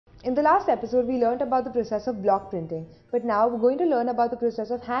In the last episode, we learned about the process of block printing, but now we're going to learn about the process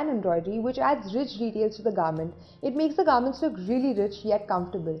of hand embroidery, which adds rich details to the garment. It makes the garments look really rich yet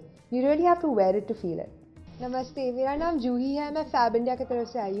comfortable. You really have to wear it to feel it. नमस्ते, मेरा नाम जूही है, मैं फैबिंडिया की तरफ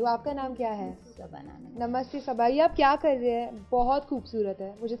से आई हूँ। आपका नाम क्या है? सबा नाम है। नमस्ते सबा, ये आप क्या कर रहे हैं? बहुत खूबसूरत है,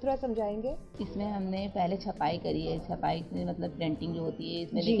 मुझे थोड़ा समझाएंगे? इसमें हमने पहले छपाई करी है। छपाई में मतलब प्रिंटिंग जो होती है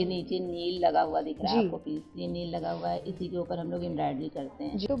इसमें, देखिए नीचे नील लगा हुआ दिख रहा है आपको पीस, ये नील लगा हुआ है, इसी के ऊपर हम लोग एम्ब्रॉयडरी करते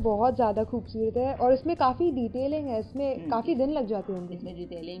हैं। जी, तो बहुत ज़्यादा खूबसूरत है और इसमें काफ़ी डिटेलिंग है, इसमें काफ़ी दिन लग जाते होंगे। इसमें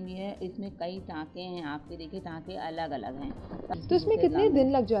डिटेलिंग भी है, इसमें कई टाँके हैं, आपके देखिए टाँके अलग अलग हैं। तो इसमें कितने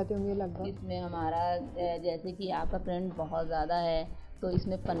दिन लग जाते होंगे लगभग? इसमें हमारा जैसे कि आपका प्रिंट बहुत ज़्यादा है तो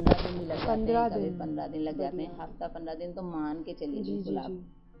इसमें 15 दिन भी लग जाते हैं, कभी 15 दिन लग जाते हैं, हफ्ता 15 दिन तो मान के चलिए बिल्कुल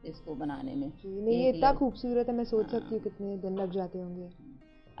आप इसको बनाने में। नहीं, ये इतना खूबसूरत है, मैं सोच सकती हूँ कितने दिन लग जाते होंगे।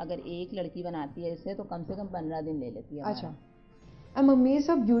 अगर एक लड़की बनाती है इससे तो कम से कम 15 दिन ले लेती है। अच्छा, I'm amazed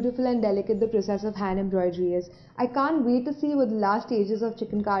how beautiful and delicate the process of hand embroidery is. I can't wait to see what the last stages of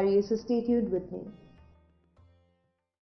Chikankari is, so stay tuned with me.